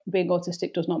being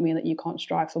autistic does not mean that you can't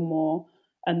strive for more.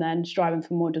 And then striving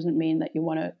for more doesn't mean that you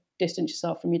want to distance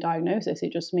yourself from your diagnosis.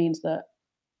 It just means that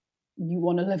you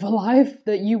want to live a life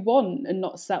that you want and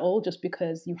not settle just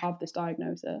because you have this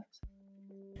diagnosis.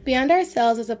 Beyond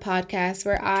Ourselves is a podcast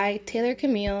where I, Taylor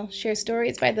Camille, share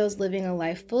stories by those living a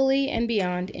life fully and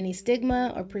beyond any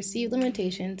stigma or perceived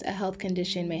limitations a health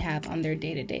condition may have on their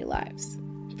day-to-day lives.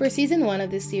 For season 1 of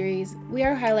this series, we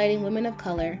are highlighting women of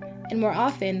color, and more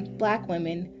often, Black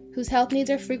women, whose health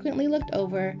needs are frequently looked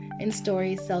over and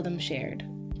stories seldom shared.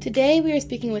 Today, we are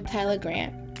speaking with Tyla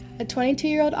Grant, a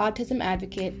 22-year-old autism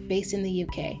advocate based in the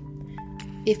UK.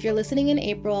 If you're listening in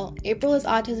April, April is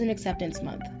Autism Acceptance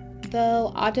Month,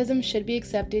 though autism should be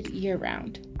accepted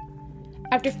year-round.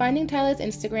 After finding Tyla's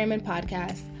Instagram and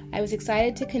podcast, I was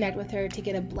excited to connect with her to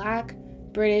get a Black,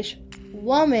 British,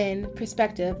 woman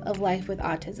perspective of life with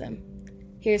autism.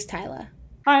 Here's Tyla.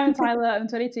 Hi, I'm Tyla. I'm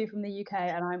 22 from the UK,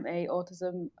 and I'm a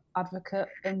autism advocate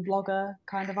and blogger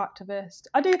kind of activist.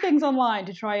 I do things online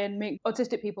to try and make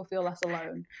autistic people feel less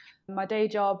alone. My day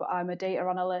job, I'm a data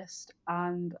analyst,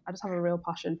 and I just have a real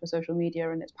passion for social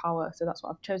media and its power. So that's what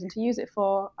I've chosen to use it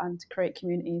for, and to create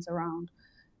communities around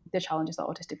the challenges that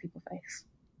autistic people face.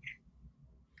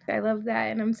 I love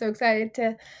that, and I'm so excited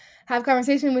to have a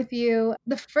conversation with you.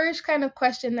 The first kind of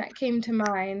question that came to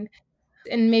mind,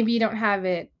 and maybe you don't have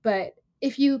it, but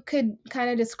if you could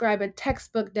kind of describe a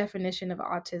textbook definition of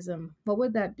autism, what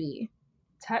would that be?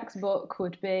 Textbook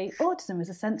would be autism is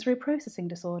a sensory processing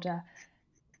disorder.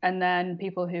 And then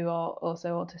people who are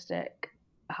also autistic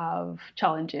have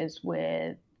challenges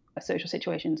with social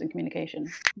situations and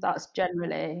communication. That's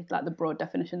generally like the broad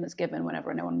definition that's given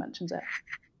whenever anyone mentions it.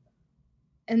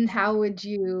 And how would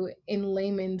you, in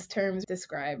layman's terms,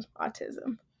 describe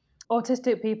autism?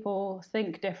 Autistic people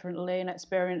think differently and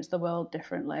experience the world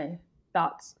differently.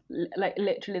 That's like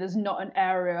literally, there's not an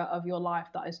area of your life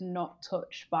that is not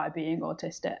touched by being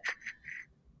autistic.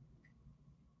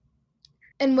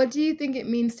 And what do you think it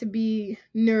means to be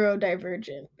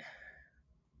neurodivergent?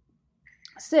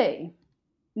 See,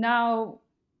 now,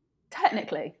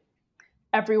 technically,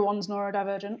 everyone's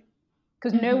neurodivergent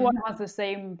because no one has the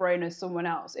same brain as someone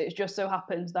else. It just so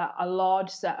happens that a large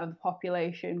set of the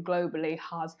population globally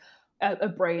has a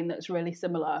brain that's really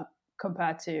similar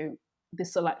compared to the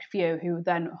select few who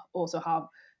then also have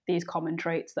these common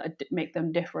traits that make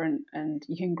them different, and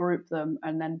you can group them.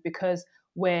 And then because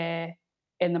we're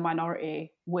in the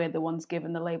minority, we're the ones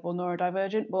given the label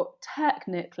neurodivergent. But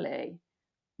technically,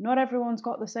 not everyone's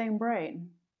got the same brain.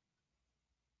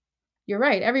 You're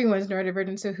right. Everyone's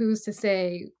neurodivergent. So who's to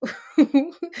say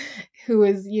who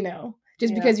is,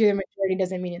 just because you're the majority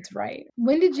doesn't mean it's right.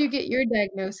 When did you get your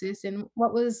diagnosis, and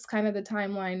what was kind of the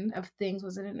timeline of things?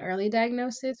 Was it an early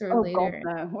diagnosis or later?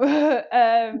 God,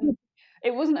 no.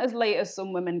 It wasn't as late as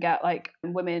some women get. Like,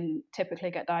 women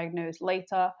typically get diagnosed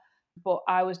later, but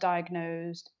I was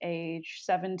diagnosed age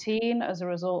 17 as a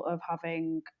result of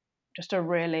having just a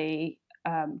really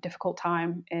difficult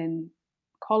time in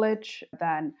college.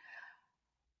 Then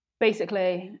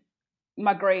basically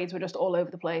my grades were just all over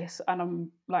the place, and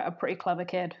I'm like a pretty clever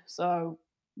kid, so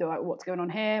they're like, what's going on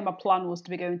here? My plan was to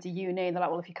be going to uni. They're like,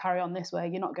 well, if you carry on this way,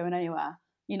 you're not going anywhere,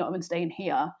 you're not even staying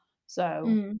here. So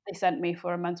they sent me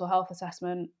for a mental health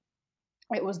assessment.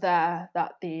 It was there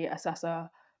that the assessor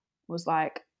was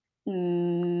like,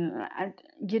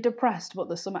 you're depressed, but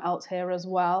there's something else here as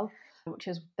well, which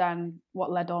is then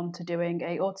what led on to doing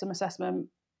a autism assessment.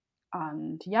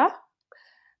 And yeah,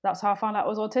 that's how I found out I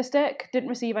was autistic. Didn't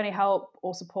receive any help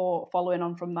or support following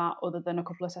on from that, other than a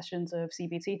couple of sessions of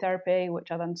CBT therapy,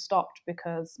 which I then stopped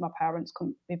because my parents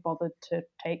couldn't be bothered to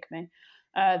take me.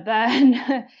 Then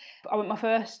I went my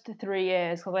first 3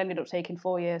 years, because I ended up taking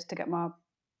 4 years to get my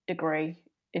degree,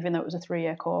 even though it was a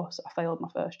 3-year course. I failed my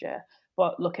first year.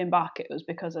 But looking back, it was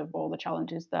because of all the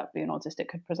challenges that being autistic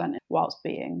could present whilst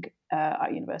being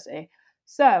at university.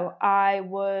 So I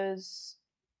was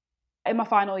in my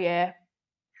final year,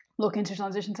 looking to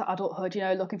transition to adulthood,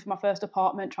 looking for my first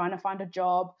apartment, trying to find a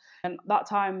job. And that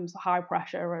time's high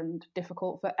pressure and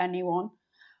difficult for anyone.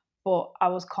 But I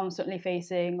was constantly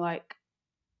facing like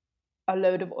a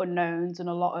load of unknowns, and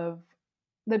a lot of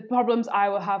the problems I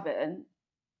were having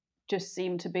just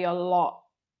seemed to be a lot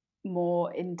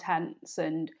more intense,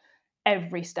 and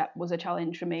every step was a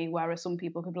challenge for me. Whereas some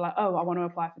people could be like, oh, I want to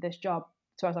apply for this job.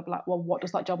 So I'd be like, well, what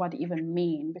does that job even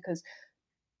mean? Because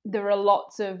there are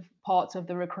lots of parts of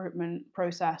the recruitment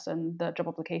process and the job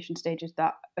application stages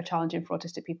that are challenging for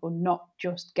autistic people, not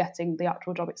just getting the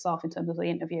actual job itself in terms of the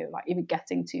interview. Like, even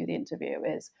getting to the interview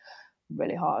is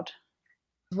really hard.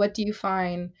 What do you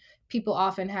find people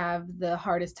often have the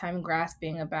hardest time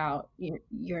grasping about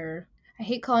your I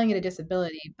hate calling it a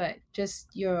disability, but just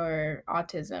your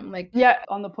autism. Like, yeah,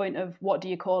 on the point of what do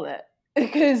you call it?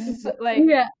 Because like,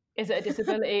 yeah, is it a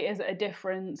disability? Is it a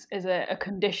difference? Is it a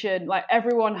condition? Like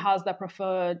everyone has their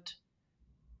preferred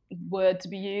word to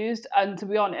be used. And to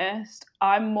be honest,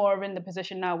 I'm more in the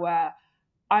position now where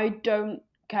I don't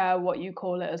care what you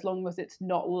call it as long as it's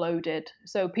not loaded.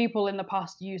 So people in the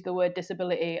past use the word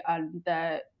disability and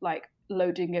they're like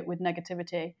loading it with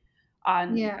negativity.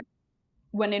 And yeah,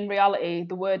 when in reality,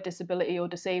 the word disability or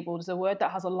disabled is a word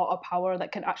that has a lot of power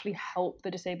that can actually help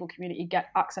the disabled community get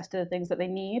access to the things that they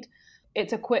need.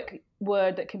 It's a quick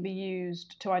word that can be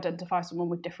used to identify someone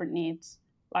with different needs.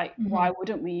 Like, mm-hmm. why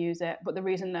wouldn't we use it? But the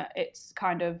reason that it's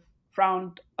kind of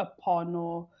frowned upon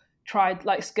or tried,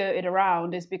 like, skirted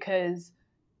around is because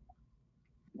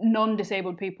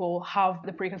non-disabled people have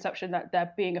the preconception that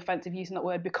they're being offensive using that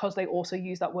word because they also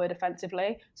use that word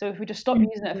offensively. So if we just stop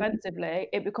using it offensively,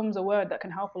 it becomes a word that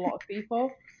can help a lot of people.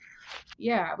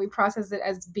 Yeah, we process it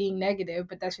as being negative,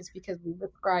 but that's just because we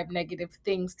ascribe negative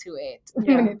things to it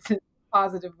Yeah. when it's a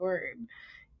positive word.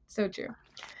 So true.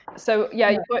 So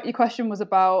yeah, your question was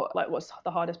about like what's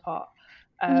the hardest part.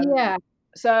 Yeah.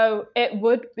 So it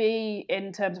would be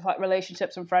in terms of like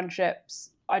relationships and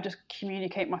friendships. I just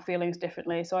communicate my feelings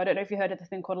differently. So I don't know if you heard of the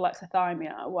thing called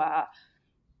alexithymia, where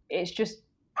it's just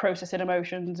processing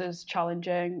emotions is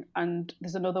challenging. And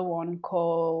there's another one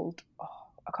called,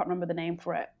 I can't remember the name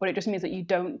for it, but it just means that you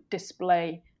don't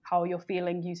display how you're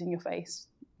feeling using your face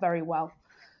very well.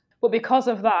 But because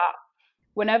of that,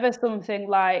 whenever something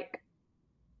like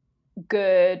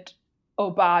good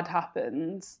or bad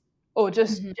happens, or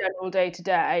just general day to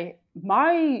day,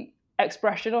 my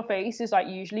expression or face is like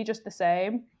usually just the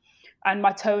same. And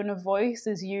my tone of voice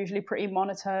is usually pretty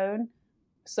monotone.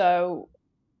 So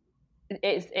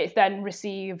it's then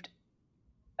received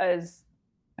as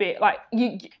like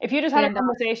you, if you just had a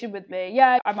conversation with me,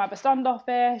 yeah, I'm either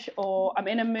standoffish or I'm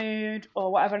in a mood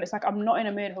or whatever, and it's like I'm not in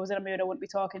a mood. If I was in a mood, I wouldn't be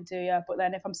talking to you. But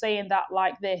then if I'm saying that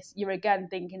like this, you're again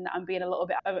thinking that I'm being a little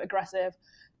bit aggressive.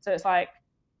 So it's like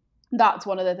that's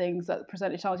one of the things that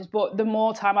presented challenges. But the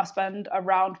more time I spend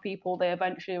around people, they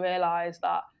eventually realise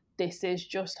that this is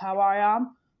just how I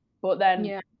am. But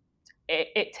then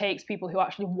it takes people who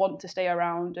actually want to stay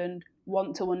around and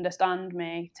want to understand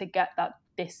me to get that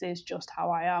this is just how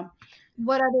I am.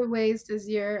 What other ways does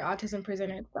your autism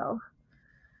present itself?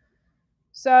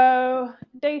 So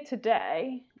day to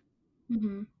day,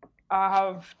 I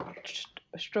have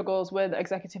struggles with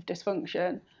executive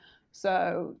dysfunction.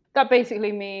 So that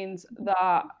basically means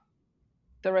that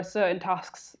there are certain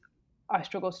tasks I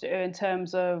struggle to do in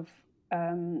terms of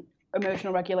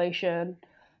emotional regulation.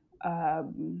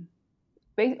 Well,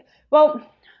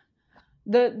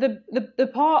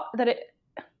 the part that it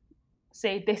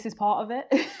say this is part of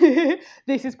it.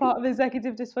 This is part of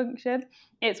executive dysfunction.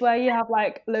 It's where you have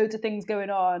like loads of things going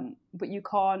on, but you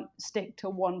can't stick to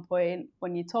one point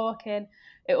when you're talking.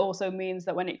 It also means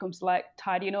that when it comes to like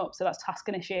tidying up, so that's task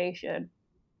initiation,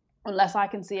 unless I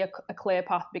can see a clear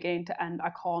path beginning to end,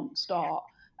 I can't start.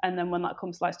 And then when that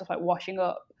comes to like stuff like washing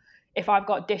up, if I've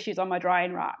got dishes on my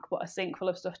drying rack but a sink full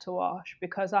of stuff to wash,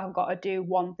 because I've got to do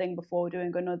one thing before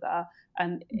doing another,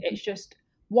 and it's just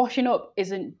washing up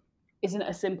isn't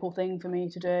a simple thing for me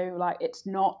to do. Like it's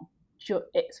not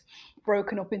it's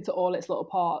broken up into all its little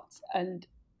parts, and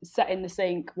setting the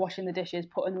sink, washing the dishes,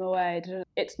 putting them away,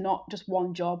 it's not just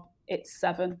one job, it's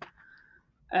 7.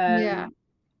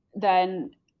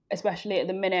 Then especially at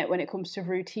the minute when it comes to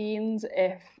routines,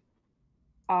 if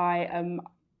I am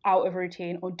out of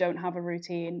routine or don't have a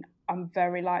routine, I'm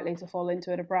very likely to fall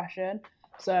into a depression.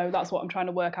 So that's what I'm trying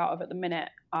to work out of at the minute.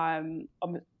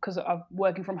 Because I'm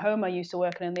working from home, I used to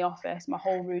working in the office. My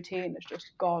whole routine has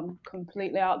just gone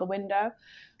completely out the window.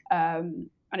 And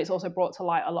it's also brought to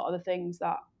light a lot of the things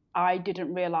that I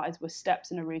didn't realize were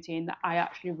steps in a routine that I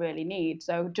actually really need.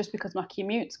 So just because my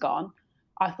commute's gone,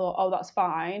 I thought, oh, that's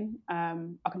fine. I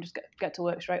can just get to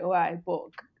work straight away. But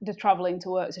the travelling to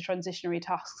work is a transitionary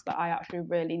task that I actually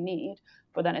really need.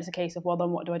 But then it's a case of, well, then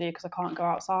what do I do? Because I can't go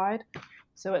outside.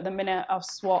 So at the minute, I've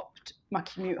swapped my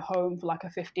commute home for like a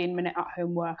 15-minute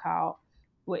at-home workout,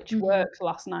 which worked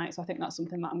last night. So I think that's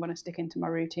something that I'm going to stick into my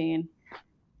routine.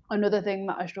 Another thing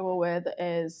that I struggle with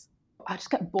is I just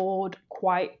get bored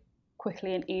quite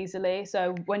quickly and easily.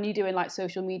 So when you're doing like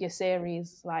social media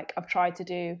series, like I've tried to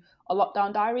do a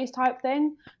lockdown diaries type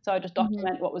thing. So I just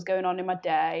document what was going on in my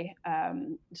day,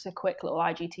 just a quick little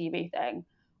IGTV thing.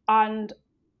 And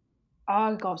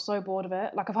I got so bored of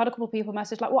it. Like, I've had a couple of people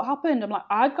message, like, "What happened?" I'm like,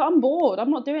 I'm bored. I'm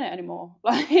not doing it anymore."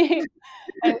 Like, and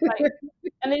it's like,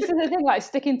 and this is the thing, like,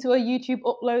 sticking to a YouTube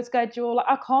upload schedule, like,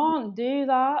 I can't do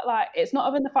that. Like, it's not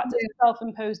even the fact it's a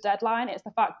self-imposed deadline, it's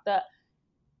the fact that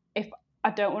if I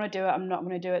don't wanna do it, I'm not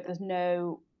gonna do it. There's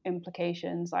no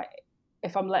implications. Like,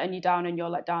 if I'm letting you down and you're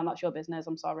let down, that's your business.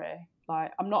 I'm sorry.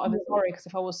 Like, I'm not even sorry, because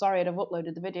if I was sorry, I'd have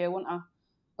uploaded the video, wouldn't I?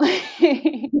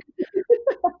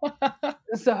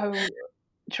 So,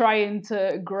 trying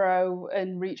to grow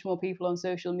and reach more people on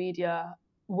social media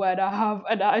when I have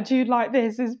an attitude like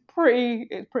this is pretty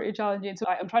challenging. So,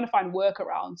 like, I'm trying to find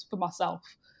workarounds for myself.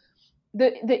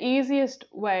 The easiest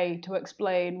way to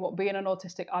explain what being an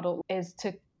autistic adult is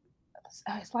to,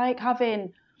 it's like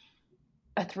having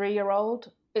a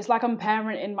 3-year-old. It's like I'm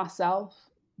parenting myself,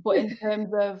 but in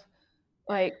terms of,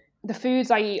 like, the foods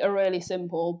I eat are really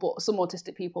simple, but some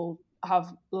autistic people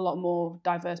have a lot more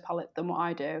diverse palate than what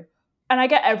I do. And I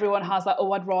get everyone has like,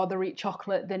 oh, I'd rather eat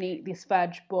chocolate than eat this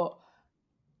veg, but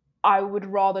I would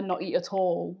rather not eat at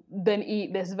all than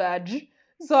eat this veg.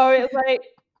 So it's like,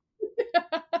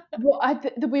 well,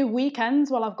 there'll be weekends.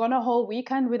 Well, I've gone a whole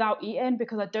weekend without eating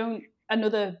because I don't.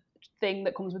 Another thing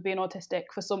that comes with being autistic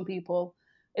for some people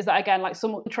is that, again, like,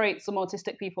 some traits some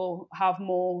autistic people have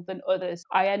more than others.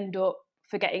 I end up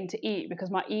forgetting to eat because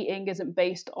my eating isn't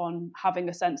based on having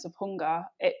a sense of hunger.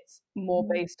 It's more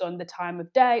based on the time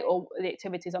of day or the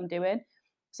activities I'm doing.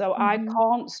 So I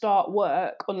can't start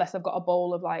work unless I've got a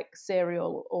bowl of like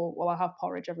cereal, or, well, I have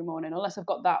porridge every morning. Unless I've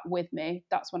got that with me,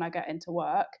 that's when I get into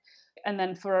work. And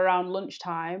then for around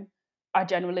lunchtime, I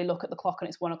generally look at the clock and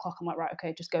it's 1 o'clock. I'm like, right,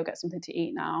 okay, just go get something to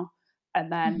eat now. And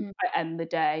then I end the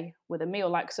day with a meal.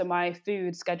 Like, so my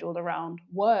food's scheduled around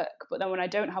work. But then when I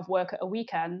don't have work at a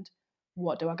weekend,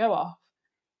 what do I go off?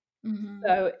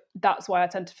 So that's why I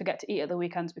tend to forget to eat at the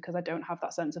weekends, because I don't have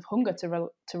that sense of hunger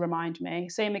to remind me.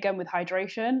 Same again with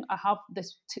hydration. I have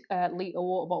this litre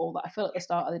water bottle that I fill at the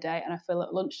start of the day and I fill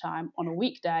at lunchtime on a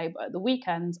weekday. But at the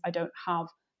weekends, I don't have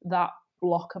that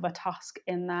block of a task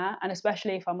in there. And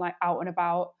especially if I'm like out and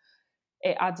about,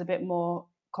 it adds a bit more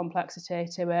complexity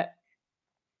to it.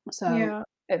 So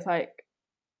it's like,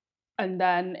 and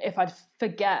then if I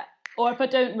forget, or if I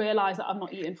don't realise that I've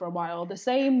not eaten for a while, the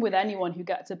same with anyone who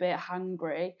gets a bit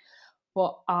hangry,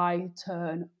 but I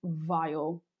turn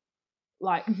vile.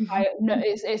 Like, I no,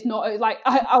 it's not like,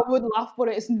 I would laugh, but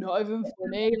it's not even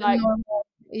funny. Like,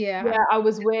 yeah, I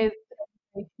was with.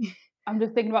 I'm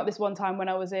just thinking about this one time when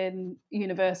I was in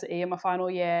university in my final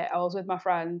year. I was with my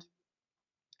friend.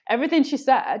 Everything she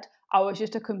said, I was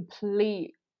just a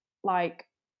complete, like,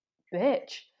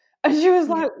 bitch. And she was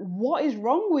like, "What is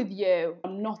wrong with you?"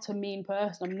 I'm not a mean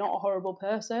person. I'm not a horrible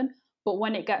person. But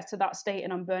when it gets to that state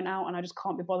and I'm burnt out and I just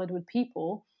can't be bothered with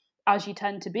people, as you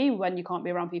tend to be when you can't be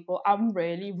around people, I'm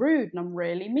really rude and I'm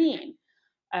really mean.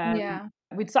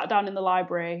 We'd sat down in the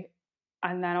library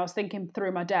and then I was thinking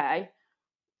through my day.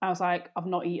 I was like, "I've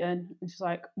not eaten." And she's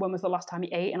like, "When was the last time you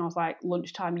ate?" And I was like,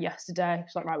 "Lunchtime yesterday."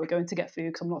 She's like, "Right, we're going to get food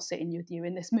because I'm not sitting with you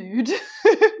in this mood."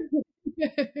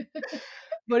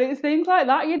 But it's things like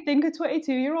that. You'd think a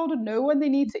 22-year-old would know when they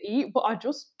need to eat, but I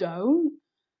just don't.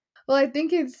 Well, I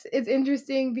think it's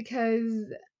interesting because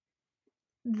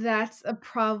that's a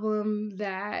problem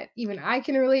that even I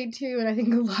can relate to, and I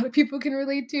think a lot of people can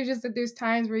relate to, just that there's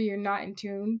times where you're not in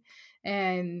tune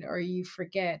or you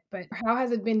forget. But how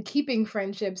has it been keeping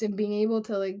friendships and being able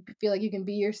to like feel like you can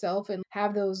be yourself and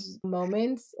have those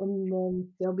moments and then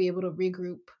still be able to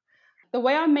regroup? The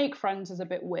way I make friends is a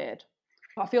bit weird.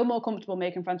 I feel more comfortable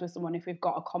making friends with someone if we've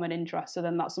got a common interest. So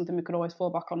then that's something we could always fall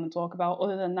back on and talk about.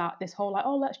 Other than that, this whole like,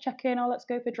 oh, let's check in, oh, let's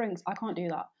go for drinks. I can't do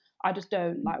that. I just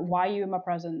don't. Like, why are you in my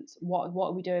presence? What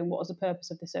are we doing? What is the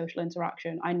purpose of the social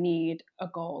interaction? I need a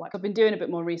goal. Like, I've been doing a bit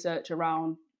more research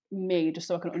around me just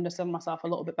so I can understand myself a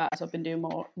little bit better. So I've been doing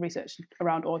more research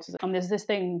around autism. And there's this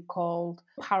thing called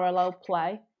parallel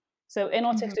play. So in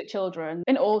autistic children,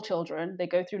 in all children, they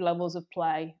go through levels of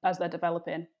play as they're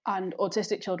developing. And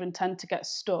autistic children tend to get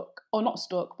stuck, or not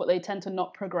stuck, but they tend to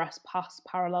not progress past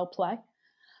parallel play.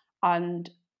 And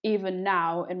even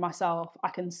now in myself,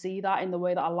 I can see that in the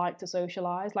way that I like to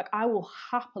socialize. Like, I will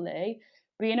happily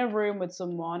be in a room with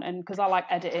someone, and because I like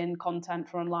editing content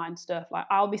for online stuff, like,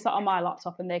 I'll be sat on my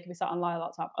laptop and they can be sat on my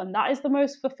laptop. And that is the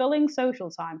most fulfilling social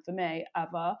time for me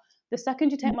ever. The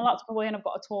second you take my laptop away and I've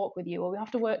got to talk with you, or we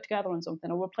have to work together on something,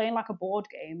 or we're playing like a board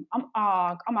game, I'm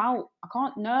out. I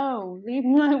can't, no, leave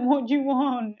me alone. What do you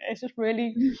want? It's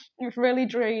really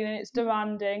draining. It's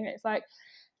demanding. It's like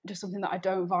just something that I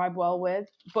don't vibe well with.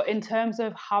 But in terms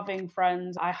of having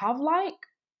friends, I have like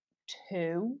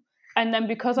 2. And then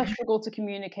because I struggle to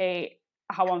communicate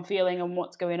how I'm feeling and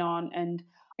what's going on, and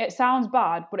It sounds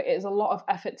bad, but it is a lot of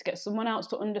effort to get someone else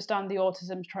to understand the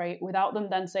autism trait without them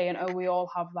then saying, oh, we all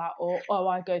have that, or oh,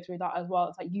 I go through that as well.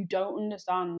 It's like, you don't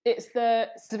understand. It's the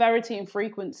severity and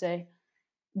frequency.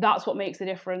 That's what makes the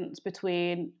difference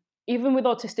between, even with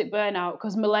autistic burnout,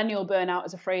 because millennial burnout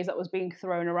is a phrase that was being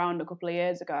thrown around a couple of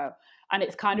years ago, and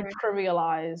it's kind of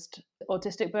trivialized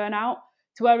autistic burnout.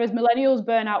 So whereas millennials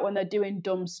burn out when they're doing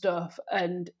dumb stuff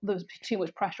and there's too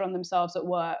much pressure on themselves at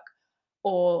work,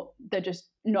 or they're just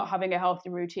not having a healthy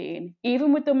routine,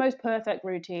 even with the most perfect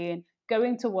routine,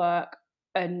 going to work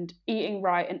and eating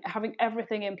right and having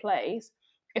everything in place,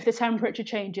 if the temperature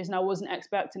changes and I wasn't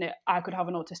expecting it, I could have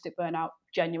an autistic burnout,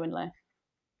 genuinely.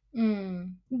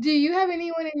 Do you have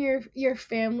anyone in your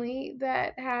family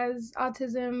that has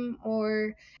autism,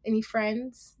 or any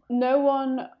friends? No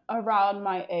one around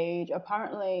my age.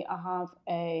 Apparently, I have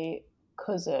a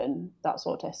cousin that's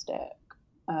autistic,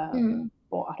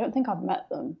 but I don't think I've met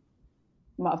them.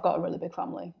 I've got a really big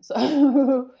family,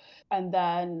 so and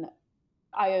then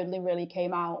I only really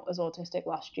came out as autistic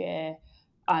last year,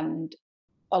 and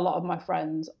a lot of my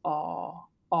friends are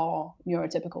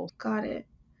neurotypical. Got it.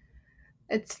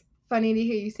 It's funny to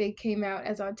hear you say came out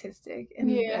as autistic, and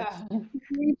that's Yeah. a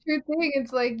very true thing.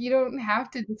 It's like you don't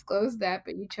have to disclose that,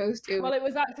 but you chose to. Well, it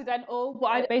was accidental.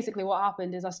 Basically what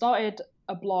happened is I started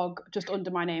a blog just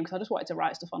under my name because I just wanted to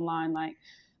write stuff online. Like,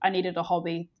 I needed a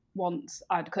hobby once.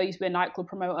 I used to be a nightclub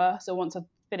promoter, so once I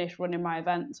finished running my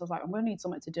events, I was like, I'm going to need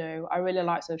something to do. I really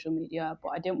like social media, but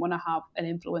I didn't want to have an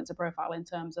influencer profile in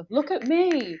terms of look at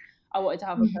me. I wanted to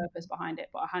have a purpose behind it,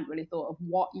 but I hadn't really thought of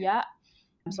what yet.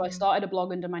 So I started a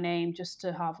blog under my name just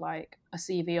to have like a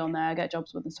CV on there, get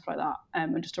jobs with and stuff like that,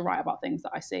 and just to write about things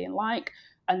that I see and like.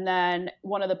 And then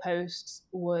one of the posts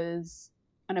was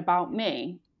an about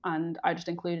me, and I just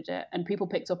included it, and people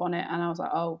picked up on it, and I was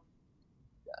like, oh,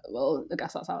 well, I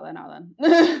guess that's out there now then.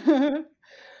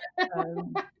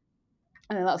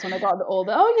 And then that's when I got all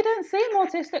the, oh, you don't seem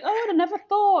autistic. Oh, I'd have never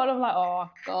thought. And I'm like, oh,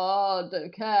 God,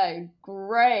 okay,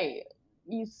 great.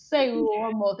 You say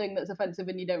one more thing that's offensive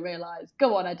and you don't realise.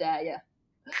 Go on, I dare you.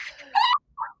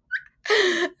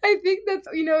 I think that's,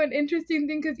 an interesting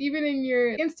thing, because even in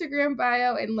your Instagram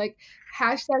bio and like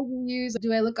hashtag you use,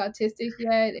 do I look autistic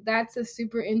yet? That's a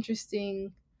super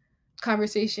interesting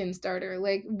conversation starter.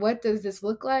 Like, what does this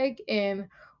look like, and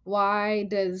why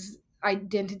does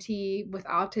identity with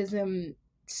autism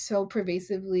so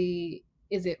pervasively,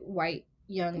 is it white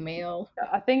young male?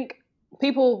 I think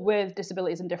people with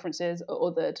disabilities and differences are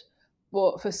othered,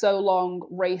 but for so long,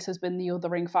 race has been the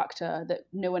othering factor that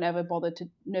no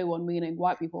one, meaning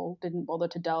white people, didn't bother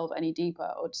to delve any deeper.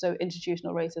 So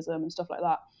institutional racism and stuff like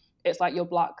that. It's like, you're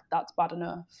black, that's bad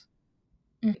enough.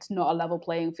 It's not a level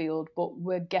playing field, but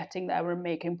we're getting there. We're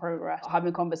making progress,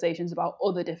 having conversations about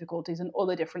other difficulties and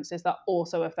other differences that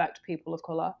also affect people of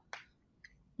color.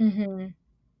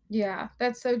 Yeah,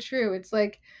 that's so true. It's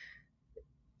like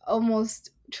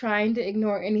almost trying to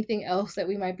ignore anything else that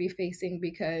we might be facing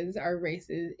because our race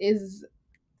is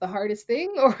the hardest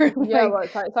thing, or yeah, well,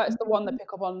 it's the one that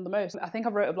pick up on the most. I think I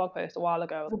wrote a blog post a while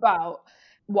ago about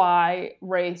why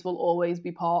race will always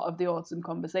be part of the autism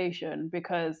conversation,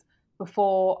 because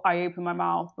before I open my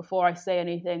mouth, before I say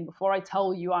anything, before I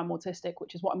tell you I'm autistic,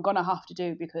 which is what I'm going to have to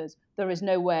do because there is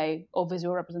no way or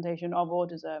visual representation of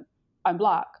autism, I'm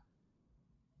black.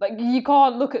 Like, you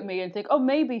can't look at me and think, oh,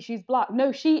 maybe she's black.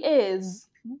 No, she is.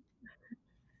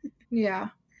 Yeah.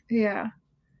 And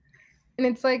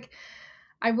it's like,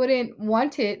 I wouldn't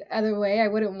want it other way. I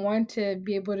wouldn't want to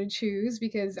be able to choose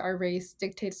because our race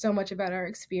dictates so much about our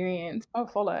experience. Oh,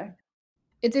 follow.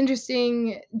 It's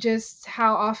interesting just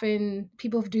how often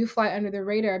people do fly under the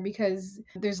radar because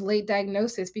there's late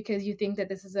diagnosis, because you think that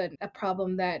this is a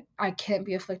problem that I can't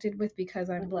be afflicted with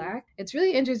because I'm Black. It's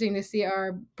really interesting to see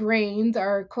our brains,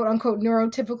 our quote unquote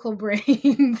neurotypical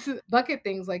brains, bucket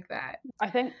things like that. I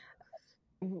think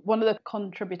one of the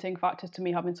contributing factors to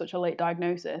me having such a late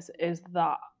diagnosis is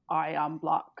that I am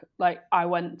Black. Like, I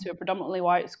went to a predominantly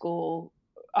white school.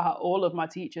 All of my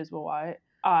teachers were white,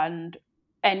 and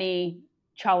any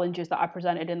challenges that I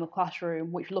presented in the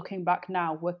classroom, which looking back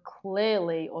now were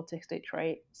clearly autistic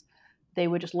traits, they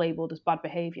were just labeled as bad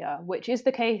behavior, which is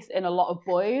the case in a lot of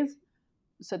boys.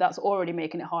 So that's already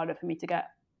making it harder for me to get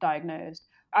diagnosed.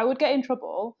 I would get in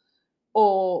trouble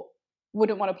or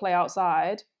wouldn't want to play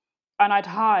outside, and I'd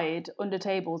hide under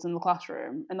tables in the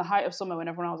classroom in the height of summer when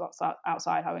everyone else was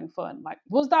outside having fun. Like,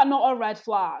 was that not a red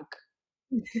flag?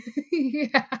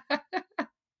 Yeah.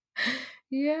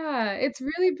 Yeah, it's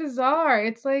really bizarre.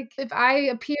 It's like, if I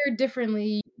appear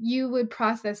differently, you would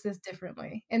process this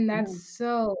differently. And that's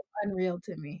so unreal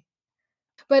to me.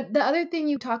 But the other thing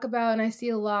you talk about, and I see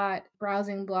a lot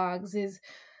browsing blogs, is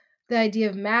the idea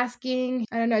of masking.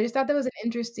 I don't know. I just thought that was an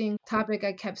interesting topic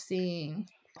I kept seeing.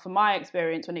 From my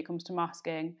experience when it comes to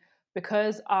masking,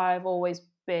 because I've always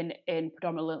been in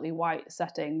predominantly white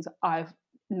settings, I've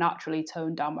naturally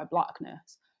toned down my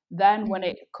blackness. Then when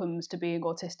it comes to being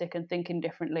autistic and thinking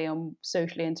differently and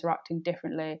socially interacting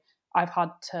differently, I've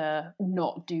had to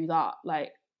not do that.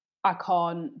 Like, I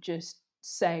can't just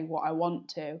say what I want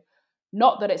to.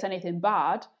 Not that it's anything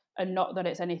bad and not that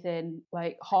it's anything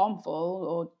like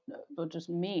harmful or just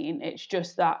mean. It's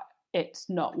just that it's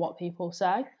not what people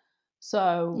say.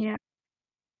 So Yeah.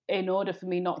 in order for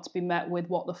me not to be met with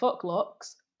what the fuck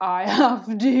looks, I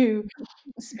have to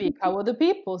speak how other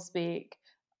people speak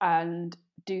and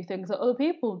do things that other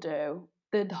people do.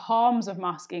 The harms of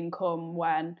masking come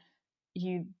when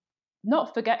you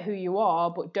not forget who you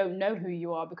are, but don't know who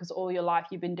you are because all your life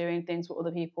you've been doing things what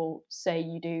other people say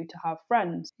you do to have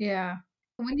friends. Yeah.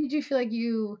 When did you feel like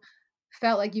you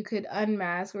felt like you could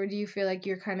unmask, or do you feel like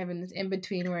you're kind of in this in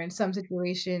between where in some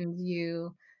situations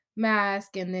you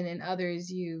mask and then in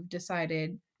others you've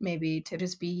decided maybe to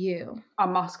just be you? I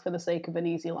mask for the sake of an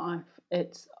easy life.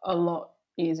 It's a lot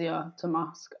easier to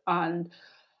mask. And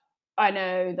I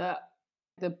know that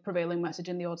the prevailing message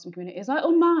in the autism community is like,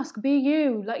 unmask, be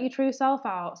you, let your true self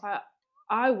out. It's like,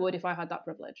 I would if I had that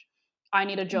privilege. I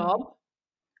need a job,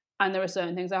 and there are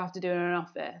certain things I have to do in an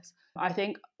office. I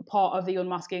think part of the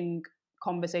unmasking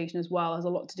conversation as well has a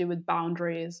lot to do with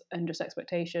boundaries and just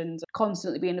expectations,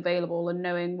 constantly being available and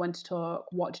knowing when to talk,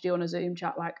 what to do on a Zoom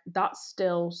chat. Like, that's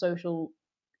still social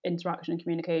interaction and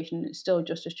communication. It's still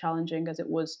just as challenging as it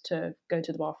was to go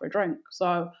to the bar for a drink.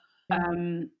 So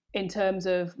in terms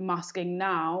of masking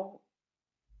now,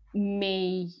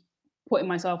 me putting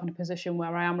myself in a position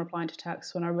where I am replying to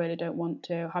texts when I really don't want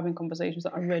to, having conversations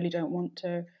that I really don't want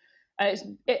to.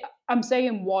 And I'm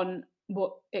saying want,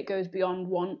 but it goes beyond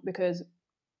want, because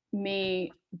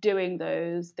me doing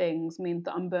those things means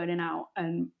that I'm burning out,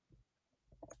 and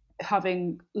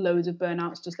having loads of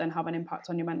burnouts just then have an impact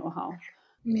on your mental health.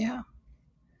 Yeah.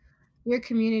 Your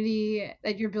community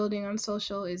that you're building on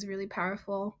social is really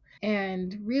powerful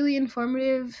and really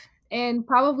informative and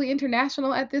probably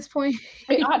international at this point.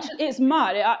 It's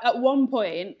mad. At one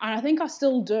point, and I think I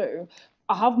still do,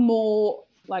 I have more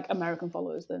like American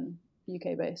followers than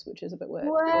UK based, which is a bit weird.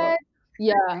 What? But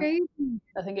yeah, Crazy.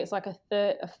 I think it's like a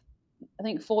third. I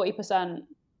think 40%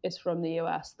 is from the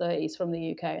US, 30 is from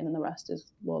the UK, and then the rest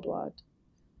is worldwide.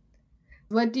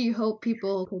 What do you hope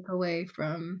people take away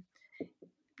from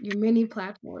your many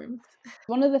platforms?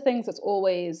 One of the things that's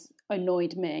always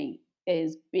annoyed me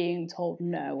is being told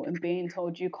no and being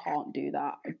told you can't do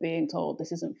that, and being told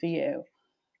this isn't for you.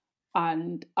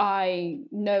 And I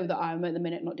know that I'm at the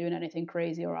minute not doing anything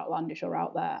crazy or outlandish or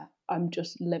out there. I'm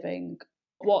just living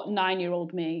what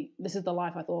 9-year-old me, this is the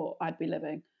life I thought I'd be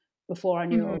living before I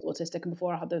knew I was autistic and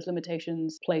before I had those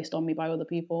limitations placed on me by other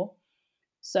people.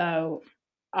 So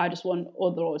I just want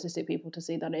other autistic people to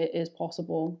see that it is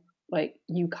possible. Like,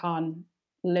 you can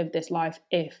live this life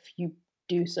if you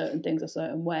do certain things a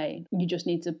certain way. You just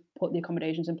need to put the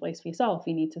accommodations in place for yourself.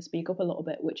 You need to speak up a little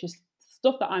bit, which is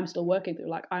stuff that I'm still working through.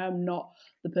 Like, I am not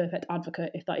the perfect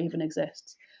advocate, if that even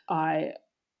exists. I'm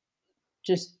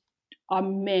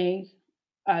me,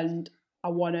 and I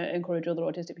want to encourage other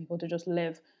autistic people to just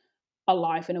live a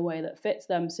life in a way that fits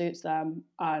them, suits them,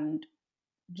 and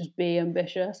just be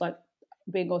ambitious. Like,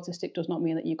 being autistic does not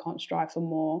mean that you can't strive for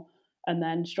more, and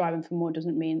then striving for more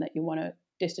doesn't mean that you want to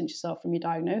distance yourself from your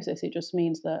diagnosis. It just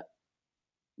means that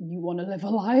you want to live a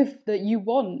life that you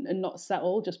want and not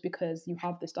settle just because you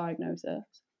have this diagnosis.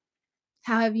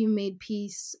 How have you made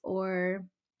peace or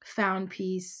found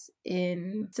peace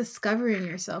in discovering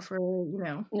yourself,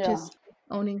 or just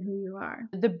owning who you are?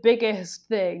 The biggest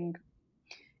thing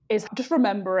is just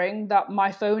remembering that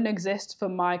my phone exists for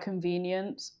my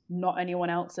convenience, not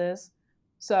anyone else's.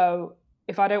 So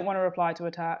if I don't want to reply to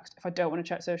a text, if I don't want to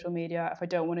check social media, if I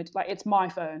don't want to, like, it's my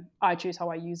phone. I choose how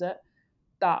I use it.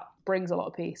 That brings a lot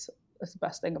of peace. That's the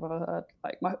best thing I've ever heard.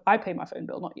 Like, I pay my phone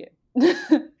bill, not you.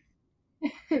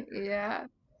 Yeah.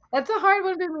 That's a hard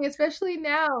one for me, especially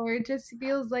now where it just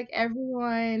feels like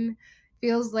everyone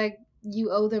feels like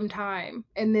you owe them time,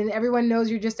 and then everyone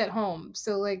knows you're just at home.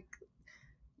 So like,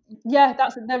 yeah,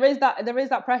 there is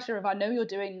that pressure of, I know you're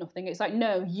doing nothing. It's like,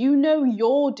 no, you know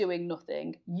you're doing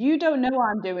nothing. You don't know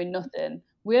I'm doing nothing.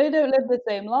 We don't live the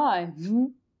same life.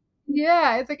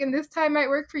 yeah, it's like, and this time might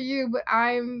work for you, but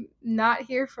I'm not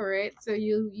here for it. So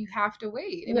you have to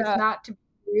wait. And it's not to be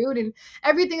rude, and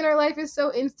everything in our life is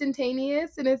so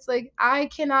instantaneous, and it's like, I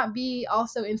cannot be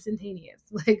also instantaneous.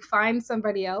 Like, find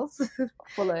somebody else.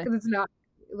 Fully. Because it's not,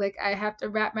 like, I have to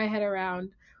wrap my head around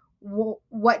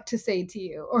what to say to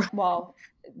you. Or well,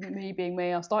 me being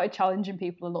me, I started challenging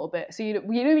people a little bit. So you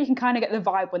can kind of get the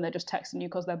vibe when they're just texting you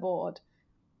because they're bored.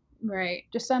 Right.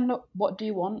 Just send up, what do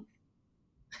you want?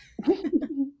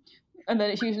 And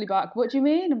then it's usually back, what do you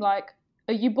mean? I'm like,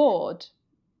 are you bored?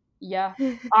 Yeah,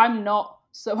 I'm not,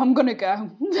 so I'm gonna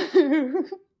go.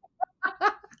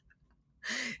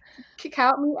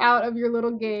 Count me out of your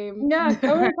little game. Yeah,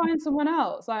 go and find someone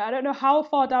else. Like, I don't know how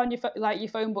far down your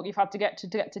phone book you've had to get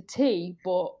to tea,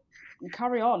 but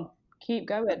carry on, keep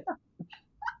going.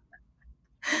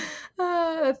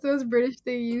 That's the most British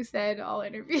thing you said all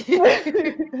interview.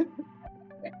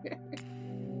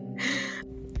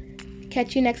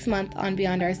 Catch you next month on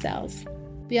Beyond Ourselves.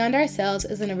 Beyond Ourselves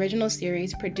is an original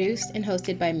series produced and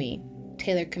hosted by me,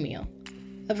 Taylor Camille.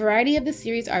 A variety of the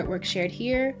series artwork shared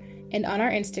here and on our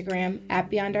Instagram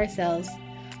 @BeyondOurselves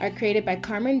are created by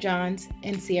Carmen Johns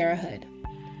and Sierra Hood.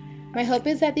 My hope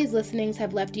is that these listenings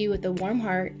have left you with a warm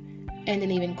heart and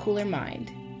an even cooler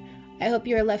mind. I hope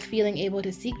you are left feeling able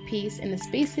to seek peace in the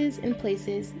spaces and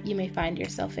places you may find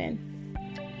yourself in.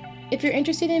 If you're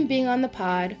interested in being on the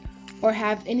pod or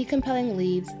have any compelling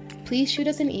leads, please shoot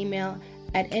us an email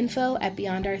at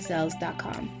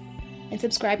info@beyondourselves.com and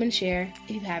subscribe and share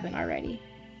if you haven't already.